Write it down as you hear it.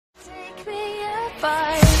How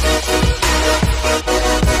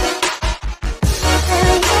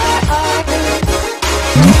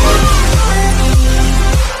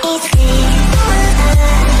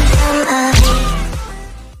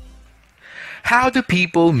do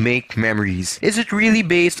people make memories? Is it really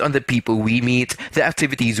based on the people we meet, the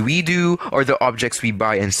activities we do, or the objects we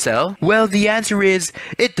buy and sell? Well, the answer is,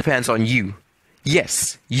 it depends on you.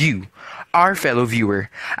 Yes, you, our fellow viewer.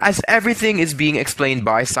 As everything is being explained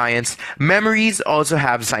by science, memories also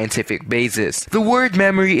have scientific basis. The word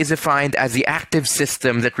memory is defined as the active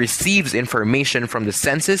system that receives information from the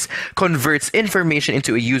senses, converts information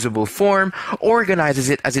into a usable form, organizes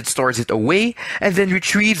it as it stores it away, and then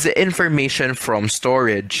retrieves the information from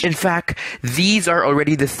storage. In fact, these are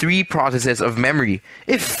already the three processes of memory,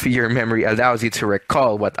 if your memory allows you to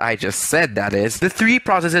recall what I just said, that is. The three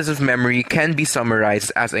processes of memory can be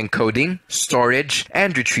summarized as encoding, storage,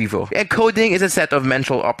 and retrieval. Encoding is a set of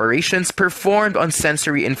mental operations performed on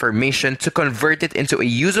sensory information to convert it into a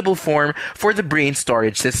usable form for the brain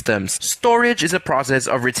storage systems. Storage is a process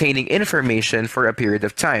of retaining information for a period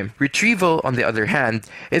of time. Retrieval, on the other hand,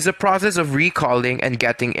 is a process of recalling and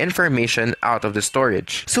getting information out of the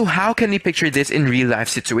storage. So how can we picture this in real-life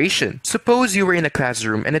situation? Suppose you were in a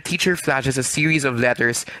classroom and a teacher flashes a series of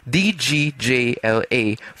letters D, G, J, L,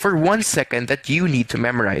 A for 1 second that you need to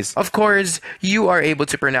memorize. Of course, you are able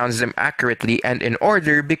to pronounce them accurately and in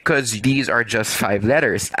order because these are just 5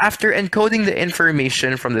 letters. After encoding the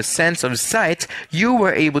information from the sense of sight, you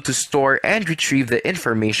were able to store and retrieve the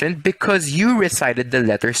information because you recited the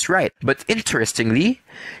letters right. But interestingly,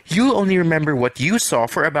 you'll only remember what you saw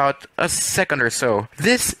for about a second or so.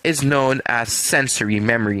 This is known as sensory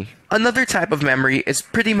memory. Another type of memory is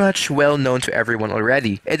pretty much well known to everyone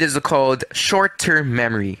already. It is called short-term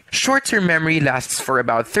memory. Short-term memory lasts for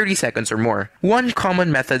about 30 seconds or more. One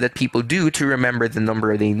common method that people do to remember the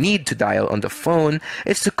number they need to dial on the phone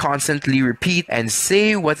is to constantly repeat and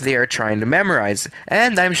say what they are trying to memorize.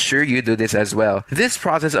 And I'm sure you do this as well. This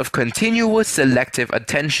process of continuous selective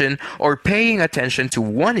attention or paying attention to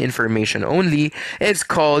one information only is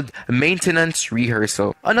called maintenance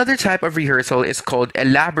rehearsal. Another type of rehearsal is called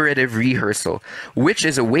elaborative rehearsal, which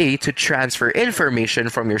is a way to transfer information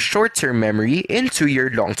from your short-term memory into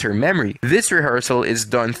your long-term memory. This rehearsal is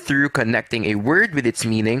done through connecting a word with its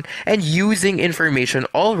meaning and using information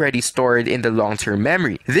already stored in the long-term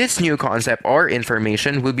memory. This new concept or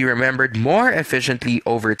information will be remembered more efficiently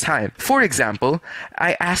over time. For example,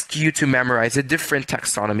 I asked you to memorize the different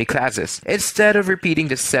taxonomy classes. Instead of repeating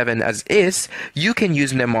the 7 as is, you can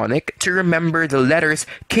use mnemonic to remember the letters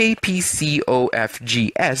K, P, C, O, F,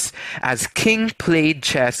 G, S as king played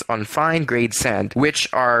chess on fine grade sand, which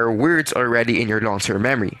are words already in your long-term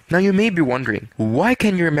memory. Now you may be wondering, why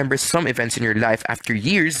can you remember some events in your life after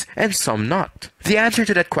years and some not? The answer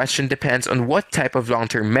to that question depends on what type of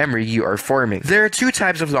long-term memory you are forming. There are 2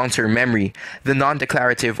 types of long-term memory, the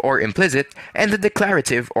non-declarative or implicit, and the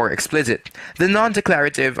declarative or explicit. The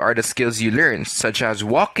non-declarative are the skills you learn, such as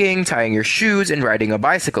walking, tying your shoes, and riding a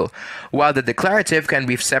bicycle, while the declarative can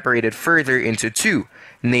be separated further into 2.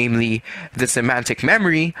 Namely, the semantic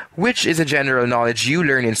memory, which is a general knowledge you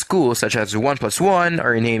learn in school such as 1 + 1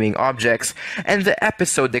 or naming objects, and the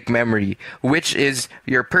episodic memory, which is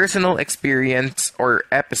your personal experience or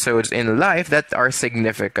episodes in life that are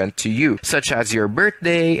significant to you, such as your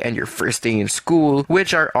birthday and your first day in school,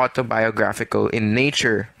 which are autobiographical in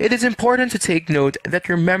nature. It is important to take note that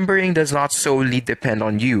remembering does not solely depend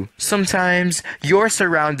on you. Sometimes, your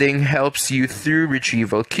surrounding helps you through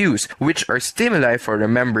retrieval cues, which are stimuli for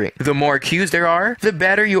remembering. The more cues there are, the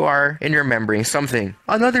better you are in remembering something.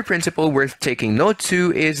 Another principle worth taking note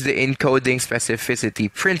to is the encoding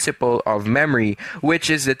specificity principle of memory, which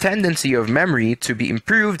is the tendency of memory to be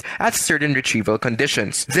improved at certain retrieval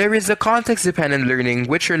conditions. There is a context-dependent learning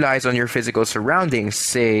which relies on your physical surroundings,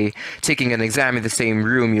 say, taking an exam in the same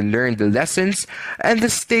room you learned the lessons, and the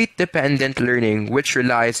state-dependent learning which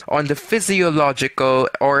relies on the physiological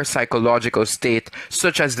or psychological state,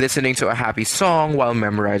 such as listening to a happy song while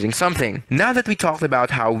memorizing something. Now that we talked about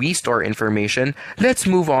how we store information, let's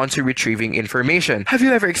move on to retrieving information. Have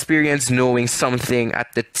you ever experienced knowing something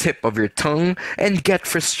at the tip of your tongue and get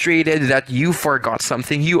frustrated that you forgot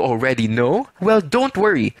something you already know? Well, don't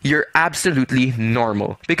worry, you're absolutely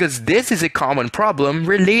normal, because this is a common problem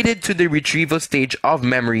related to the retrieval stage of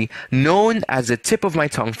memory known as the tip of my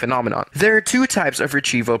tongue phenomenon. There are 2 types of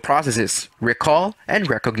retrieval processes, recall and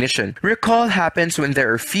recognition. Recall happens when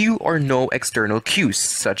there are few or no external cues.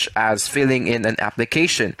 such as filling in an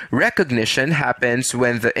application. Recognition happens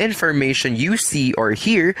when the information you see or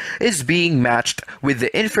hear is being matched with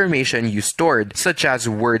the information you stored, such as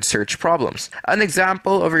word search problems. An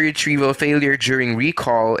example of a retrieval failure during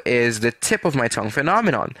recall is the tip of my tongue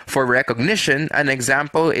phenomenon. For recognition, an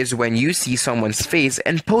example is when you see someone's face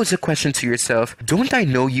and pose a question to yourself, "Don't I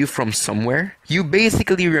know you from somewhere?" You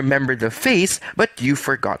basically remember the face, but you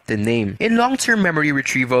forgot the name. In long-term memory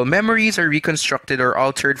retrieval, memories are reconstructed or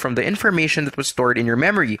altered from the information that was stored in your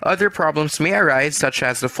memory. Other problems may arise, such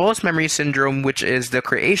as the false memory syndrome, which is the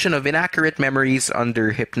creation of inaccurate memories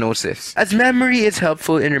under hypnosis. As memory is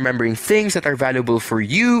helpful in remembering things that are valuable for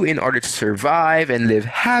you in order to survive and live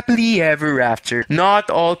happily ever after, not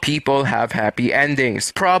all people have happy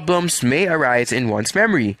endings. Problems may arise in one's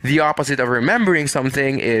memory. The opposite of remembering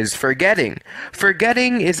something is forgetting.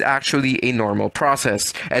 Forgetting is actually a normal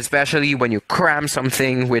process, especially when you cram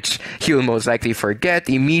something which you'll most likely forget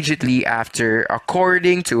immediately after,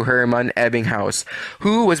 according to Hermann Ebbinghaus,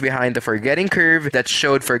 who was behind the forgetting curve that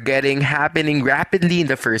showed forgetting happening rapidly in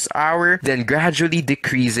the first hour, then gradually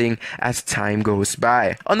decreasing as time goes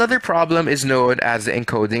by. Another problem is known as the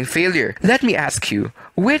encoding failure. Let me ask you,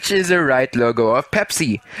 which is the right logo of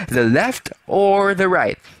Pepsi? The left or the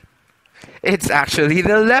right? It's actually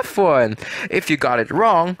the left one. If you got it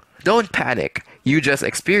wrong, don't panic. You just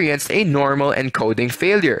experienced a normal encoding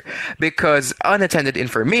failure because unattended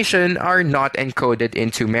information are not encoded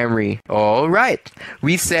into memory. Alright,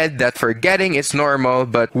 we said that forgetting is normal,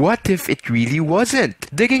 but what if it really wasn't?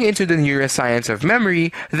 Digging into the neuroscience of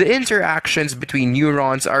memory, the interactions between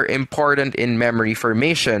neurons are important in memory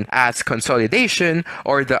formation, as consolidation,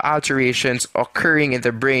 or the alterations occurring in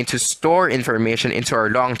the brain to store information into our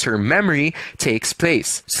long-term memory, takes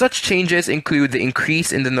place. Such changes include the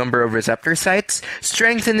increase in the number of receptor sites,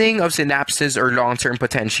 strengthening of synapses or long-term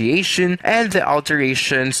potentiation, and the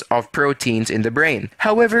alterations of proteins in the brain.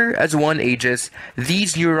 However, as one ages,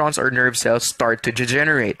 these neurons or nerve cells start to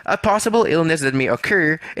degenerate. A possible illness that may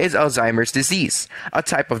occur is Alzheimer's disease, a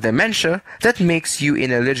type of dementia that makes you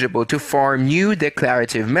ineligible to form new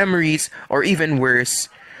declarative memories, or even worse,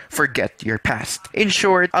 forget your past. In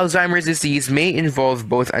short, Alzheimer's disease may involve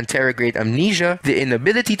both anterograde amnesia, the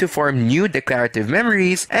inability to form new declarative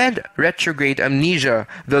memories, and retrograde amnesia,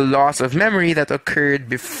 the loss of memory that occurred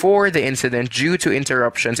before the incident due to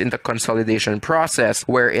interruptions in the consolidation process,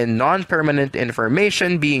 wherein non-permanent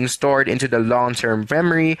information being stored into the long-term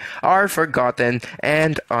memory are forgotten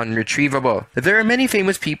and unretrievable. There are many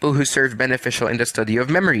famous people who served beneficial in the study of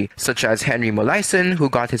memory, such as Henry Molaison, who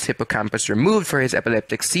got his hippocampus removed for his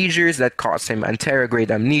epileptic seizures that caused him anterograde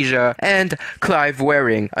amnesia, and Clive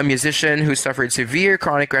Waring, a musician who suffered severe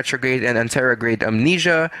chronic retrograde and anterograde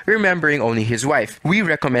amnesia, remembering only his wife. We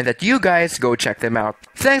recommend that you guys go check them out.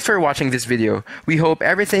 Thanks for watching this video. We hope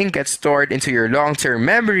everything gets stored into your long-term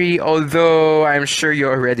memory, although I'm sure you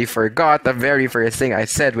already forgot the very first thing I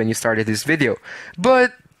said when you started this video.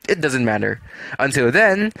 But it doesn't matter. Until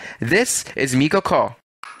then, this is Miko Co.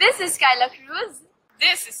 This is Cruz.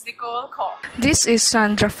 This is Nicole Co. This is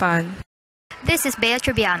Sandra Fan. This is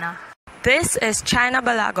Beatrice Tribiana. This is Christina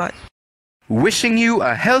Balagot. Wishing you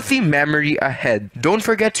a healthy memory ahead. Don't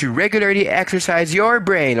forget to regularly exercise your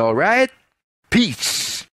brain, alright? Peace!